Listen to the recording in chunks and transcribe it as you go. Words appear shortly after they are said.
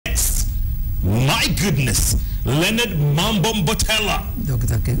My goodness. Leonard Mambo Mbotela.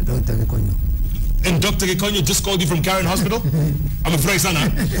 Dr. Kekonyo. And Dr. Kekonyo just called you from Karen Hospital? I'm afraid, son.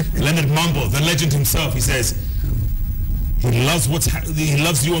 Leonard Mambo, the legend himself, he says, he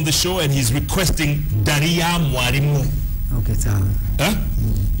loves you on the show and he's requesting Daria Mwarimu. Okay, sir. Huh?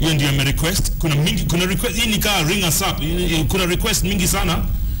 You ndio ame request. Kuna request. Hii nika ring us up. Kuna request mingi sana.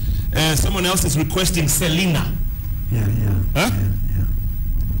 Someone else is requesting Selena. Yeah. Huh? Yeah.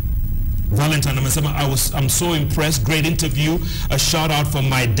 Valentine, I'm so impressed. Great interview. A shout out for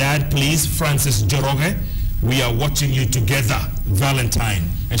my dad, please. Francis Joroge. We are watching you together, Valentine.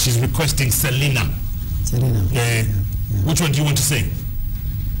 And she's requesting Selena. Selena. Yeah. Which one do you want to sing?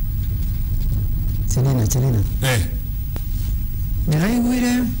 Selena. Yeah.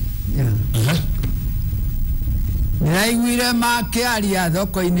 Niraiguire makiaria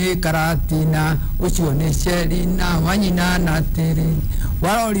thoko-inĩ Karatina ucio nĩ Selina wanyina na tĩri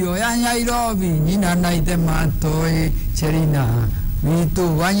warorio ya Nairobi nyina na ithe matoi Selina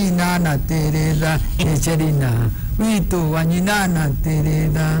witũ wanyina na tĩri nĩ Selina witũ wanyina na tĩri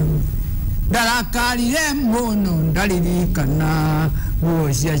ndarakarire mũno ndaririkana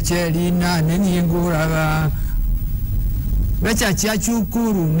nguo cia Selina nĩ niĩ ngũraga Becha chia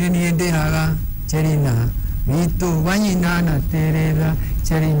chukuru nini ndehaga Selina Vito wanyina na terera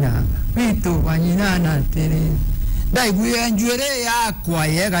Selina Vito wanyina na terera Daiguye njwere yakwa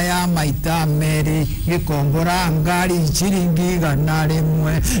yega ya maita meri Gikombora ngari chiringi gana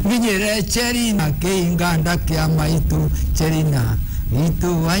rimwe Nginyere Selina keinganda kia maitu Selina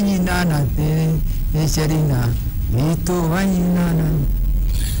Vito wanyina na terera Selina Vito wanyina na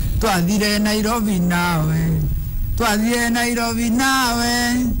Twathire Nairobi nawe Twathie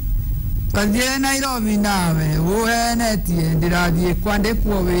Nairobi nawe uhenetie ndirathie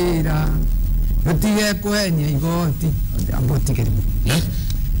kwandikwo wira utige kuhenia igoti ambotigeri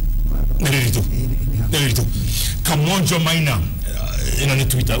Nerito Kamonjo Maina ina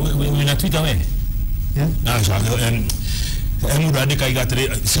Twitter we Twitter we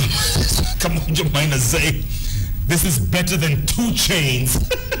Kamonjo Maina say this is better than 2 Chains.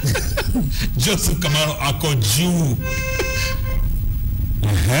 Joseph Kamaru Akoju.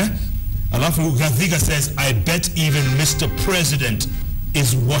 Alafu Gaviga says, I bet even Mr. President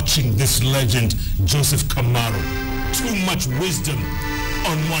is watching this legend, Joseph Kamaru. Too much wisdom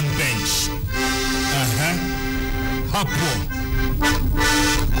on one bench. Hapo.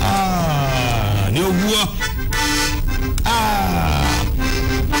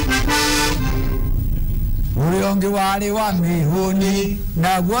 Uriongi wale wa mihuni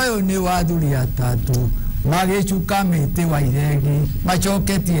na guayo ni waduri ya tatu magechuka mete wa iregi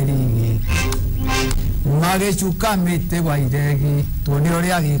machoketi erigi magechuka mete wa iregi tuone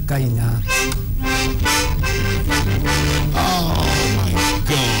ore agikaina. Oh my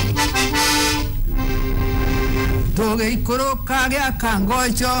God. Toge ikoroka gya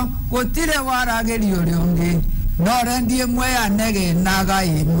kangocho gutire warageri uriongi nore ndie mweya nege nagai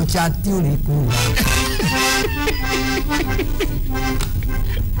muchati urikura.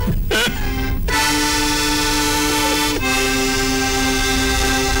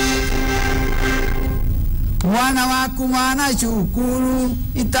 Mwana waku mwana shukuru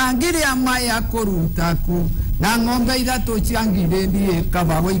itangiri amaya korutaku na ng'ombe ithatu ciangire ndie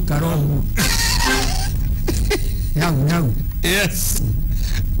kabago ikarohu. Nyau. Yes.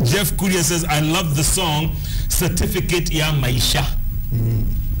 Jeff Kuria says, I love the song Certificate ya Maisha.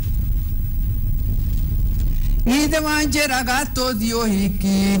 Ide manjera gato dio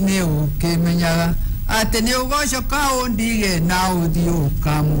hiki ne ukemenyaga ate ne ugosho ka ondige na udio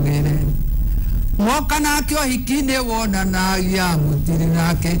kamugere moka na kyo hiki ne wona na ya mutiri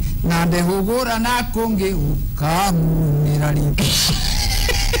nake na de hugura na konge ukamunirari.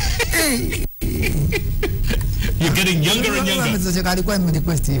 You're getting younger and younger.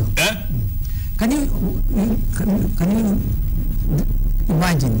 Can you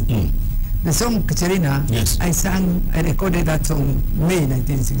imagine? The song Selena, yes. I recorded that song May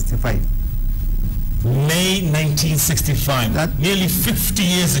 1965. May 1965, that, nearly 50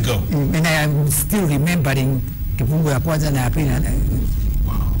 years ago. And I am still remembering Kipungu ya kwanza na pili.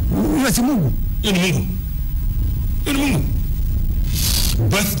 Wow. Yasi Mungu. Yoni Mungu.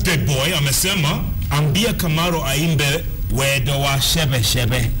 Birthday boy, amesema, ambia Kamaru aimbe wedo wa shebe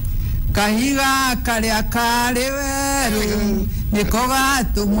shebe. Kahiga kalea kale weru nikoga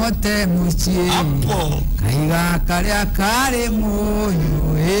tumote muchie Apo kahiga kalea kale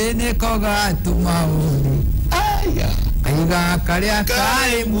monyo nikoga tumauni aya kahiga kalea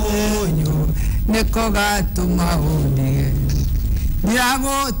kale monyo nikoga tumauni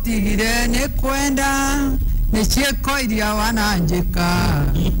nirago tigire ne kwenda ne cheko iria wananjeka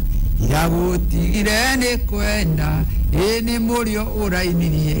yagutigire ni kwenda ini murio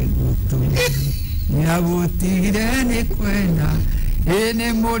urainirie gutu yagutigire ni kwenda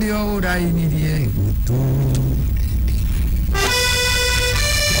ini murio urainirie gutu.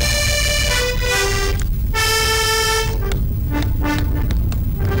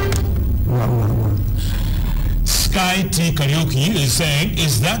 Sky T Karaoke is saying,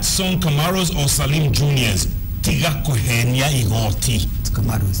 is that song Kamaru's or Salim Jr.'s? Tiga Kohenia Igoti. It's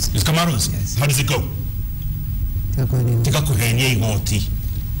Kamaru's. It's Kamaru's? Yes. How does it go? Tiga Kohenia Igoti.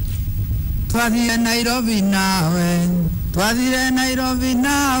 Twadire Nairobi nawe, twadire Nairobi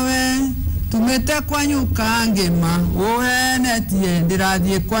nawe, tumete kwa nyukangema, uhene tie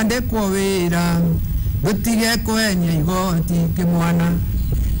ndirathie kwandikwo wira, ndutige kuhenia igoti kimwana,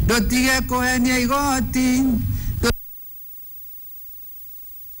 ndutige kuhenia igoti.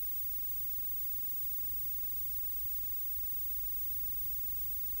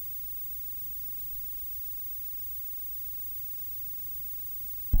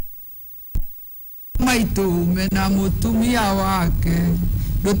 Maitume na mutumia wake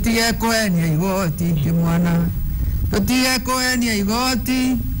ndutige kuhenia igoti kimwana, ndutige kuhenia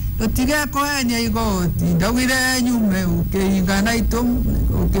igoti, ndutige kuhenia igoti. Ndagire nyume ukihingana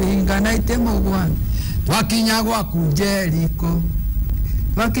itemugwa twakinya gwaku Jeriko,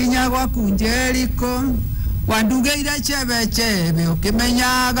 twakinya gwaku Jeriko, wandugeire chebe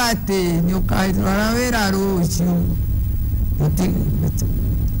ukimenyaga ati nyukaitwara wira rucio.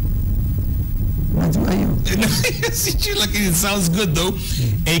 It sounds good though.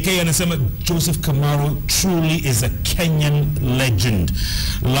 AK anasema Joseph Kamaru truly is a Kenyan legend.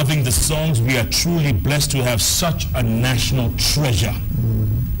 Loving the songs, we are truly blessed to have such a national treasure.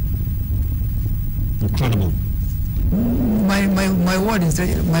 Incredible. My word is like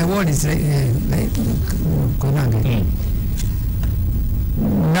Koinange.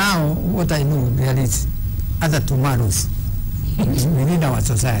 Now what I know, there is other tomorrows within our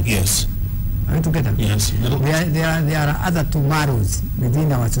society. Yes. Are we together? Yes. There are other tomorrows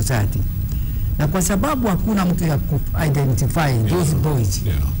within our society. Na kwa sababu hakuna mtu ya identify those boys.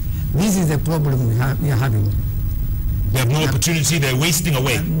 Yeah. This is the problem we are having. They have no opportunity, they're wasting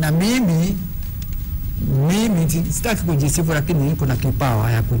away. Na mimi sitaki kujisifu, lakini niko na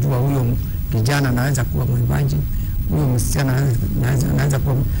kipawa ya kujua huyo kijana anaweza kuwa mwimbaji, huyo msichana anaweza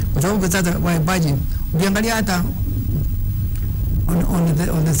kuwa, kwa sababu sasa waimbaji ukiangalia hata on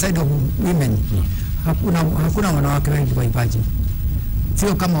the side of women, hakuna wanawake wengi waimbaji.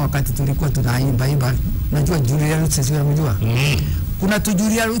 Sio kama wakati tulikuwa tunaimba. Najua Julia Roots, sio unajua? Kuna tu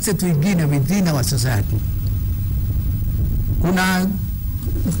Julia Roots tuingine within our society. Kuna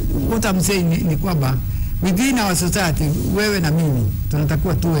what I'm saying ni kwamba within our society, wewe na mimi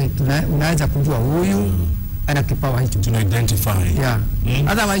tunatakiwa unaweza kujua huyu ana kipawa hicho. To identify. Yeah.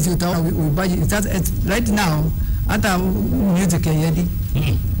 Otherwise uimbaji right now hata music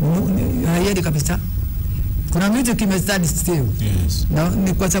hayedi kabisa. Kuna music imestadi still. Yes. Na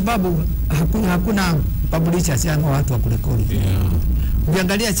ni kwa sababu hakuna publishers ya watu wa kurekodi. Yeah.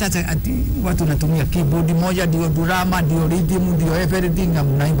 Ukiangalia sasa ati watu wanatumia keyboard moja, ndio drama, ndio rhythm, ndio everything na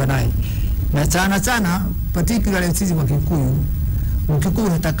mnaimba naye. Na sana particularly sisi wa Kikuyu, Mkikuyu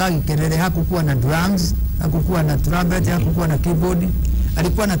hatakagi kelele, hakukuwa na drums, hakukuwa na trumpet, hakukuwa na keyboard.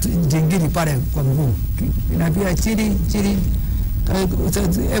 Alikuwa na jingili pale kwa mguu. Inapia chini.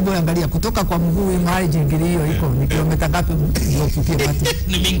 Hebu angalia kutoka kwa mguu mahali jingili hiyo iko ni kilomita ngapi ndio ufikie watu?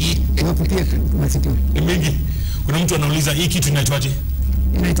 Ni mingi. Ndio ufikie masikio. Ni mingi. Kuna mtu anauliza hii kitu inaitwaje?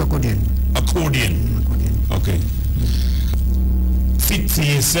 Inaitwa accordion. Accordion. Okay.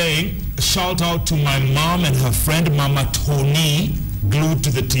 Fitzy is saying, shout out to my mom and her friend Mama Tony, glued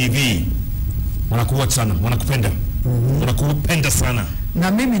to the TV. Wanakuwa sana, wanakupenda. Wanakupenda sana.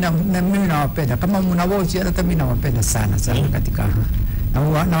 Na mimi nawapenda. Kama mnawatch, hata mimi nawapenda sana katika.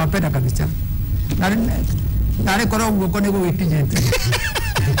 Nawapenda kabisa. Na rekora uko nego wikije.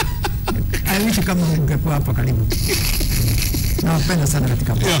 I wish kama ungekuwa hapa karibu. Nawapenda sana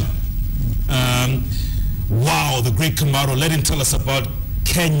katika. Yeah. Wow, the great Kamaru. Let him tell us about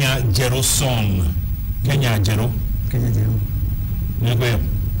Kenya Jero song. Kenya Jero. Kenya Jero.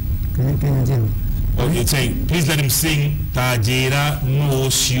 Kenya Jero. Oh, you're saying, please let him sing Tajira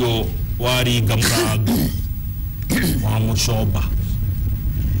Nosio Wari Gamragu Wamushoba.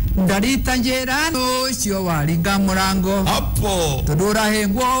 Ndarita njera nosio wari gamurango. Hapo. Todora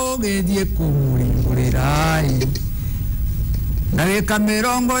hengwo gedie kumurirai. Nageka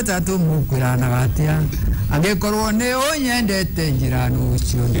mirongo tatu mukwirana gatia. Angekorwo ne onyendete njira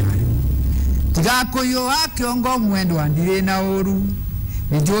nosio nayo. Tigakoyo akiongo mwendo andire na oru.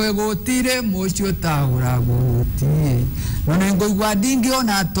 Nijoe gotire mocio tahura gotie. None ngoigwa ndingi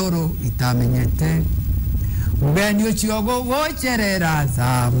ona toro itamenyete. Mugeni ucio gocherera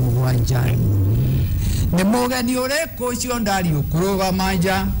za mugwanjani. Ni mugeni ureko ucio ndari ukuruga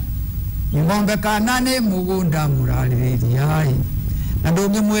manja. Ni ng'ombe kanane mugunda muraririai. Na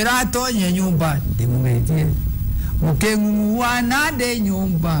ndungimwira atonye nyumba ndimugethie. Mukeng'ung'ua nade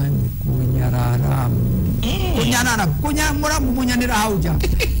nyumba ni kunyarara. Kunyarara, kunyamuramu munyanira hauja.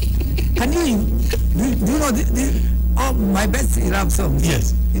 Can you know my best love songs?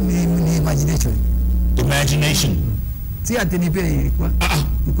 Yes. In imagination. Imagination. See ati nipe ilikuwa.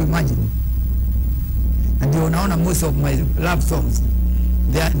 You imagine. And you know most of my love songs.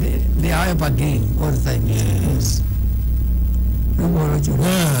 They are evergreen all the time. Yes.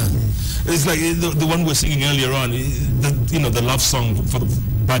 It's like the one we were singing earlier on. The love song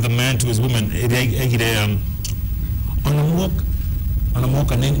by the man to his woman. On a walk,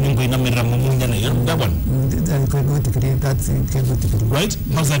 and that one. Right?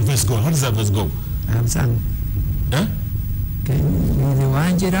 How's that verse go? How does that verse go? I'm sung. Huh?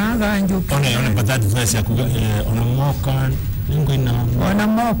 But that verse, on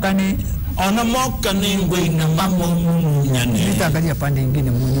a moka ningwina mamunyane. Nitakalia pande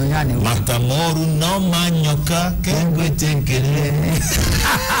ingine munyonyane. Matamoru no manyoka kengwe tenkele.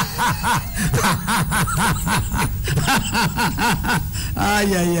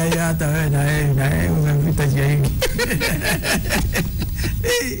 Ay, hata wewe na umempita njia hii.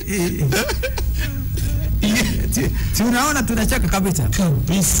 Si unaona tunacheka kabisa.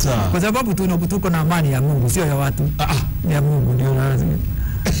 Kabisa. Kwa sababu tuko na amani ya Mungu, sio ya watu. Ya Mungu ndio lazima.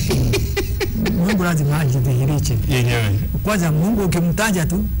 Mungu lazima ajidhihirishe. Yenyewe. Kwanza Mungu ukimtaja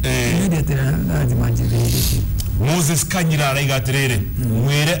tu, ndio tena lazima ajidhihirishe. Moses kanyira araigatirire.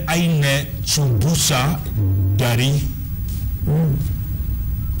 Mwere aine chumbusha dari.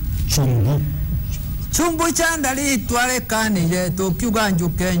 Chumbu chandali twalekanire tukiuga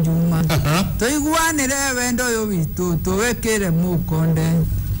njuke njuma. Tuiguanire wendo yo witu tuwekere mukonde.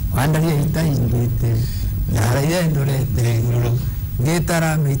 Wandalie itaingite. Naraye ndorete.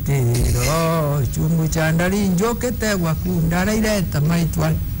 Gitara mitiro chumbu chandali njokete gwaku ndaraire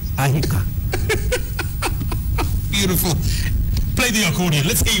tamaitwa ahika. Beautiful. Play the accordion.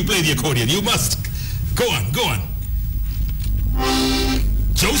 Let's hear you play the accordion. You must. Go on.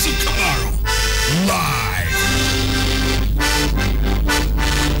 Joseph Kamaru, live.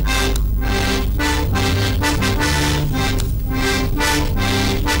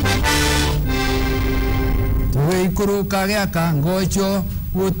 Tuwe ikuruka gya kangocho,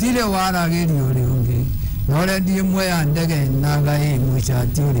 utile waragirio riungi. Nore ndi mwe ya ndege nagai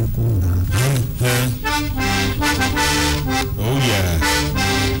muchati uri kuna. Oh yeah.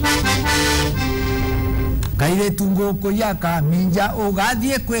 Kaire tungoko yaka minja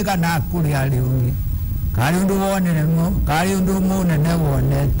ugathie kwega na kuria riungi. Kari undu wonere mo, kari undu munene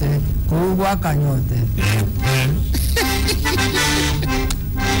wonete, kugwa kanyote.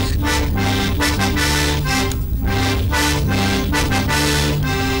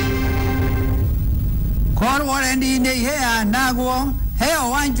 Korwore ndine hea nagwo,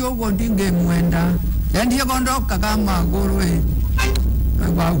 heo wanjogo ndinge mwenda. Ndiye kondoka kama gurwe.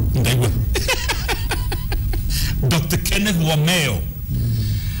 Wow. Dr. Kenneth Wameo,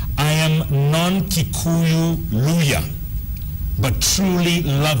 I am non-Kikuyu Luya, but truly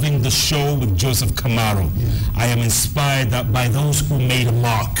loving the show with Joseph Kamaru. I am inspired by those who made a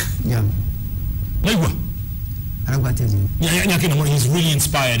mark. Yeah. He's really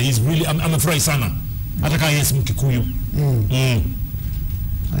inspired. He's really, I'm afraid sana. Ataka yes Mkikuyu.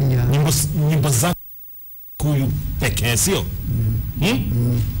 Nyimbo za Kikuyu pekee sio?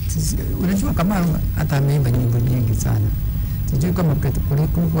 Unajua Kamaru hata ameimba nyimbo nyingi sana. Sijui kama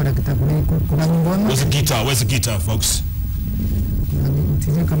kuna kitabu kuna nyimbo. Where's the guitar, folks?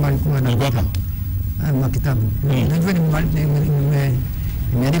 Sijui kama alikuwa na hapa. Kitabu. Unajua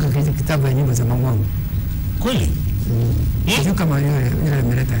nimeandika kitabu ya nyimbo za Mangwangu. Kweli? Sijui kama yule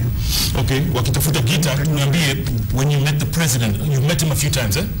ameleta. Okay, wakitafuta guitar tuambie, when you met the president, you met him a few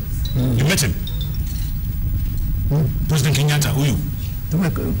times, eh? You met him? President Kenyatta, huyu?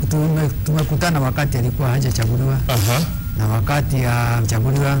 Tumekutana wakati alikuwa hajachaguliwa. Na wakati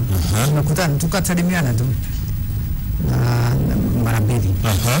chaguliwa tumekutana tukasalimiana tu. Na mara mbili.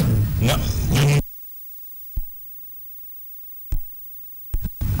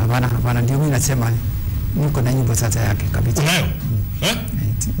 Hapana ndio mimi nasema niko na nyimbo sasa yake kabisa. Unayo?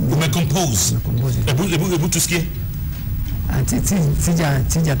 Umecompose. Hebu tusikie.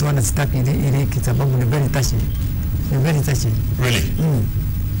 Sija tuana sitaki ile sababu ni very touching. Really?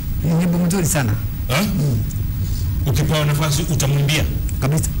 Ni nyimbo nzuri sana. Ukipewa nafasi utamwimbia?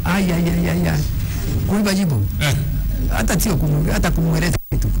 kabisa. Aya. Kuiba jibu. Hata sio kumwambia, hata kumweleza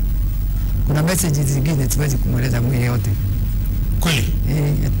kitu. Kuna messages zingine siwezi kumweleza mwenye yote. Kweli?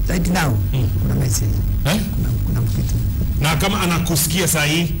 Right now kuna message. Kuna kitu. Na kama anakusikia saa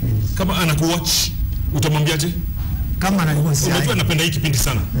hii, kama anakuwatch, utamwambiaje? Kama ananiwatch. Unajua napenda hii kipindi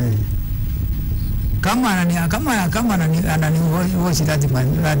sana. Kama ananiwatch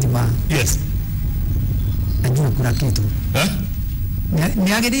lazima. Yes. Najua kuna kitu.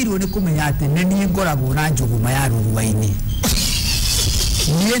 Niagiriirwo ni kumenya ati ni ngoragwo na njuguma ya ruruaini.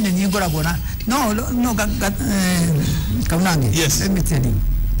 Ni ngoragwo na no Koinange. Yes. Let me tell you.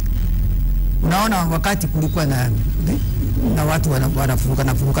 Unaona wakati kulikuwa na watu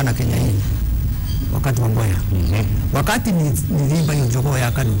wanafuruka na Kenya hii. Wakati wa Mboya. Wakati nilimba hiyo jogoo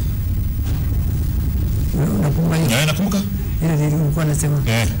ya Kanu. Unakumbuka hiyo? Nakumbuka. Ile nilikuwa nasema.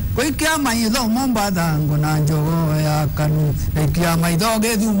 Kwa hiyo maitho mombatha ngona njogoo ya Kanu, ikia maitho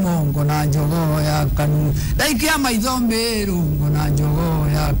gethumo ngona njogoo ya Kanu, ikia maitho Meru ngona njogoo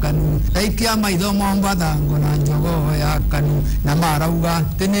ya Kanu, ikia maitho mombatha ngona njogoo ya Kanu, na marauga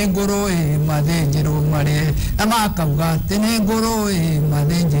tene ngũrũĩ mathenjero mare, na makauga tene ngũrũĩ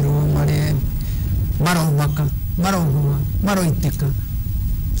mathenjero mare, maromaka maroitika.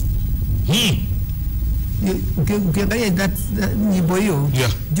 Ukiangalia nyimbo hiyo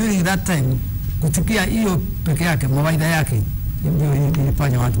during that time, kusikia hiyo peke yake, mawaidha yake ndio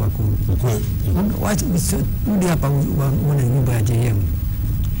ilifanya watu wakuu. Watu rudi hapa uone nyimbo ya JM.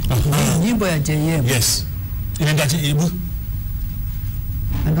 Nyimbo ya JM. Yes. Inaendaje hebu?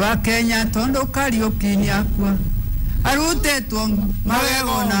 Andũ a Kenya tondo Kariũki akwa arutetwo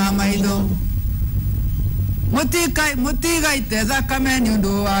magego na maitho, mũtigaite thakame nĩ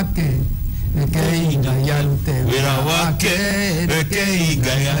ũndũ wake. Rekei Ngai arute wĩra wake, rekei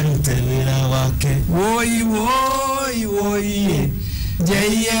Ngai arute wĩra wake. Woi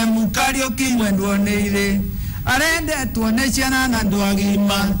JM Kariũki mwendwo nĩ irĩ, arendetwo nĩ ciana na andũ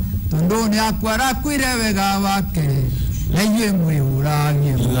agima, tondũ nĩ akwarakwire wega wake. Na inyuĩ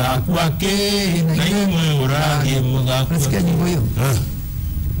mwĩhũragie mũthako wake, na inyuĩ mwĩhũragie mũthako. Nasikia nyimbo hiyo?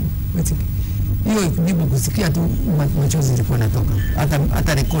 Hiyo nyimbo kusikia tu machozi yalikuwa yanatoka.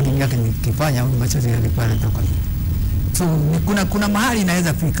 Hata recording yake nikifanya machozi yalikuwa yanatoka. So kuna mahali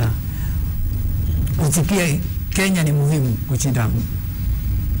inaweza fika. Usikie Kenya ni muhimu kushinda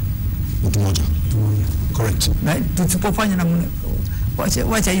mtu mmoja. Correct. Na tusipofanya na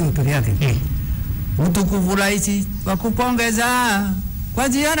wacha hiyo peke yake. Utukufu rais wakupongeza kwa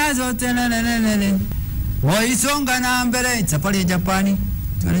ziara zote waisonga na mbele safari ya Japani.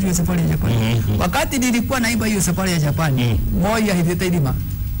 Tunajua safari ya Japani. Wakati nilikuwa naimba hiyo safari ya Japani, moyo hivita ilima.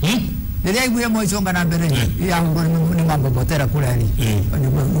 Niliaibua moyo songa na mbele. Ya ni mambo botera kule ali.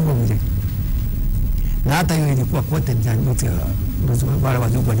 Ndio mje. Na hata hiyo ilikuwa kote mjani wale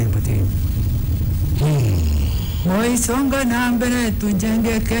wazungu walipatia. Moyo songa na mbele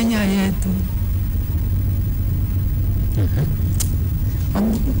tujenge Kenya yetu.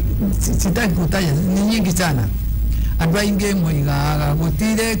 Sitaki kutaja, ni nyingi sana. Andũ aingĩ moigaga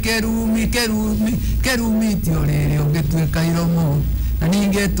gũtirĩ kĩrumi tio rĩrĩa ũngĩtuĩka iromo, na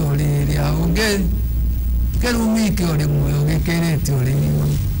ningĩ to rĩrĩa kĩrumi kĩo rĩmwe ũgĩkĩrĩtio rĩmwe.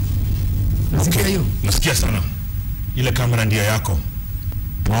 Nasikia hiyo? Nasikia sana. Ile kamera ndia yako.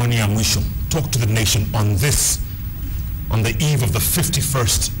 Maoni ya mwisho. Talk to the nation on this, on the eve of the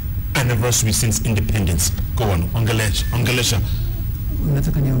 51st anniversary since independence. Go on, ongelesha.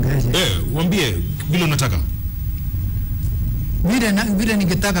 Unataka niongeleshe? Waambie vile unataka. Vile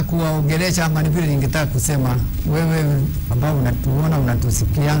ningetaka kuwaongelesha ama vile ningetaka kusema wewe ambao unatuona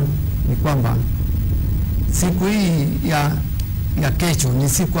unatusikia ni kwamba siku hii ya kesho ni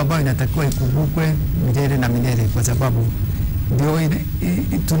siku ambayo inatakiwa ikumbukwe milele na milele, kwa sababu ndio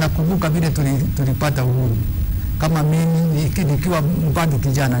tunakumbuka vile tulipata uhuru. Kama mimi nikiwa bado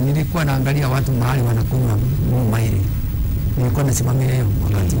kijana nilikuwa naangalia watu mahali wanakunywa maili, nilikuwa nasimamia hiyo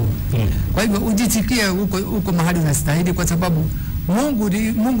wakati huo. Kwa hivyo ujisikie huko mahali unastahili, kwa sababu Mungu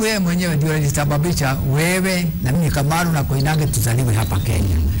yeye mwenyewe ndio alisababisha wewe na mimi Kamaru na Koinange tuzaliwe hapa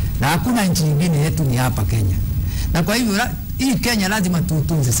Kenya, na hakuna nchi nyingine yetu ni hapa Kenya. Na kwa hivyo hii Kenya lazima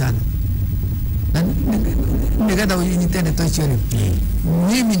tutunze sana. Na ningependa unitende tochi hiyo.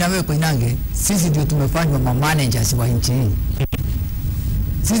 Mimi na wewe Koinange, sisi ndio tumefanywa managers wa nchi hii.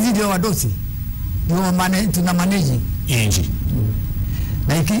 Sisi ndio wadosi. Ndio tuna manage nchi.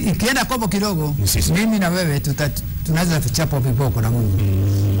 Na ikienda kopo kidogo, mimi na wewe tunaweza kuchapa viboko na Mungu.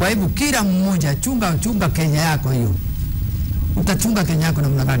 Kwa hivyo kila mmoja chunga Kenya yako hiyo. Utachunga Kenya yako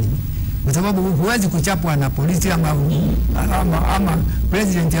namna gani? Kwa sababu huwezi kuchapwa na polisi ama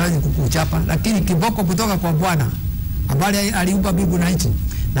president hawezi kukuchapa, lakini kiboko kutoka kwa Bwana ambaye aliumba mbingu na nchi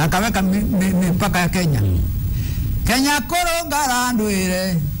na akaweka mipaka ya Kenya. Kenya koronga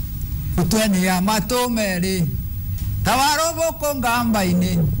ndwire utweni ya matomeri tawarobo kongamba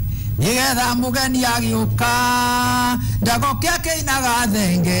ini nigetha mugeni agiuka ndagokia keinaga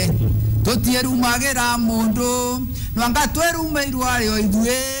thenge tutierumagira mundu nwanga twerumeirwo ario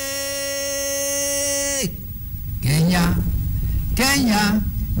ithue Kenya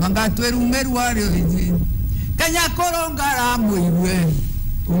nwanga twerumeirwo ario ithue Kenya koronga muigwe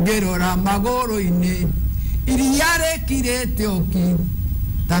ungirora magoro ini iriare kirete oki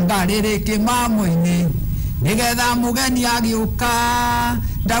tangarere kimamo ini nigetha mugeni agiuka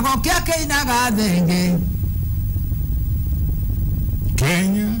ndagokia keinaga thenge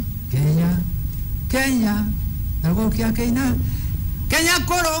Kenya ndagokia keina Kenya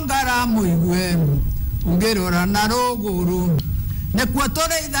koronga muigwe ungirora na ruguru nekuo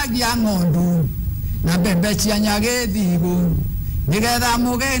tureithagia ng'ondu na mbembe cia nyagithigu nigetha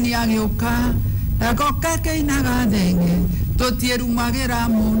mugeni agiuka ndagokia keinaga thenge tutierumagira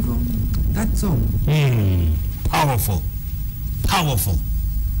mundu. That's all. Powerful.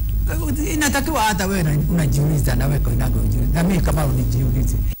 Inatakiwa hata wewe unajiuliza na wewe Koinange ujiulize. Na mimi kama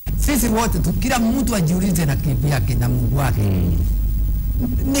unijiulize. Sisi wote kila mtu ajiulize na kipi yake na Mungu wake.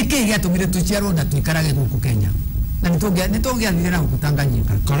 Niki gatumire tuchiaro na tuikarage huku Kenya. Na nitongea ndio na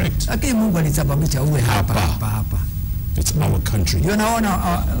kutanganyika. Correct. Lakini Mungu alisababisha uwe hapa. It's our country. Ndio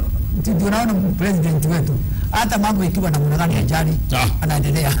naona president wetu hata mambo ikiwa na mnagani ajali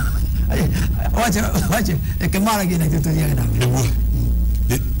anaendelea. Wache Kamaru gina tutulia na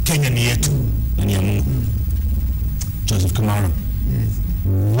Kenya ni yetu na ni ya Mungu. Joseph Kamaru. Yes.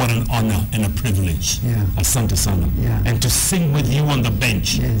 What an honor and a privilege. Yeah. Asante sana. Yeah. And to sing with you on the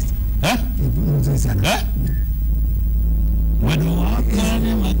bench. Yes. Huh? Huh? You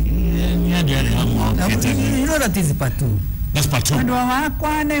know that is part 2. That's part 2. Mwendo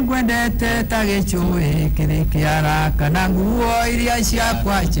wakwa negwendete tagichuhi kirikiara kana nguo iria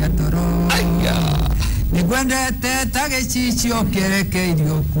ciakwa cia toro negwendete tagichichio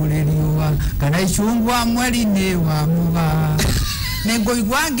kerekeirio kuririwa kana icungwa mweri-ini wa muga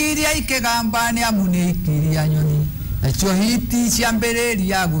nengoigwa ngiria ikigamba ni amunikiria nyoni nacio hiti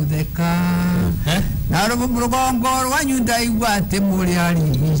ciambiriria gutheka na rugongo rwanyu ndaigua ati muri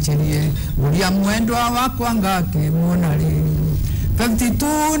arigicerie uria mwendwa wakwa ngakimona ri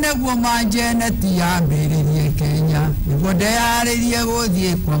 52 neguo manjeneti yambiririe Kenya niguo ndeyaririe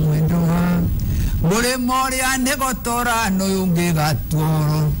guthie kwa mwendwa muri moria nigotora no yungi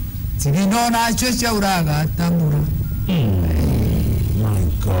gatworo sigino nacio ciauraga tamura. My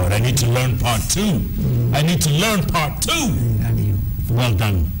God, I need to learn part 2. I need to learn part 2. Well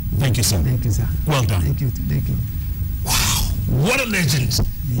done. Thank you, sir. Thank you, sir. Well done. Thank you. Wow, what a legend.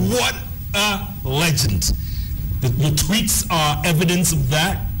 What a legend. Your tweets are evidence of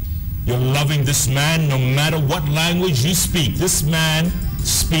that. You're loving this man no matter what language you speak. This man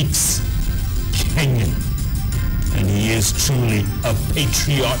speaks Kenyan. And he is truly a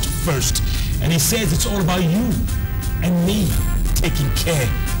patriot first. And he says it's all about you and me taking care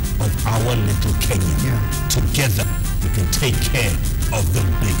of our little Kenya. Yeah. Together, we can take care of the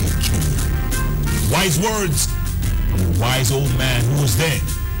bigger Kenya. Wise words from a wise old man who was there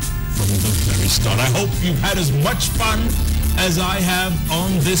from the very start. I hope you've had as much fun as I have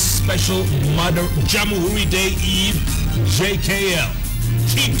on this special Mother Jamhuri Day Eve JKL.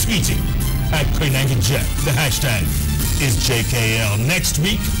 Keep tweeting at Koinange Jeff. The hashtag is JKL. Next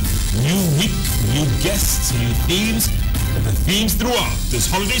week, new guests, new themes. But the themes throughout this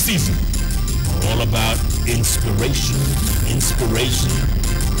holiday season are all about inspiration.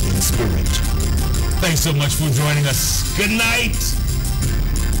 Thanks so much for joining us. Good night.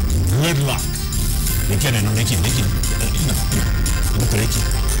 Good luck. Nikki.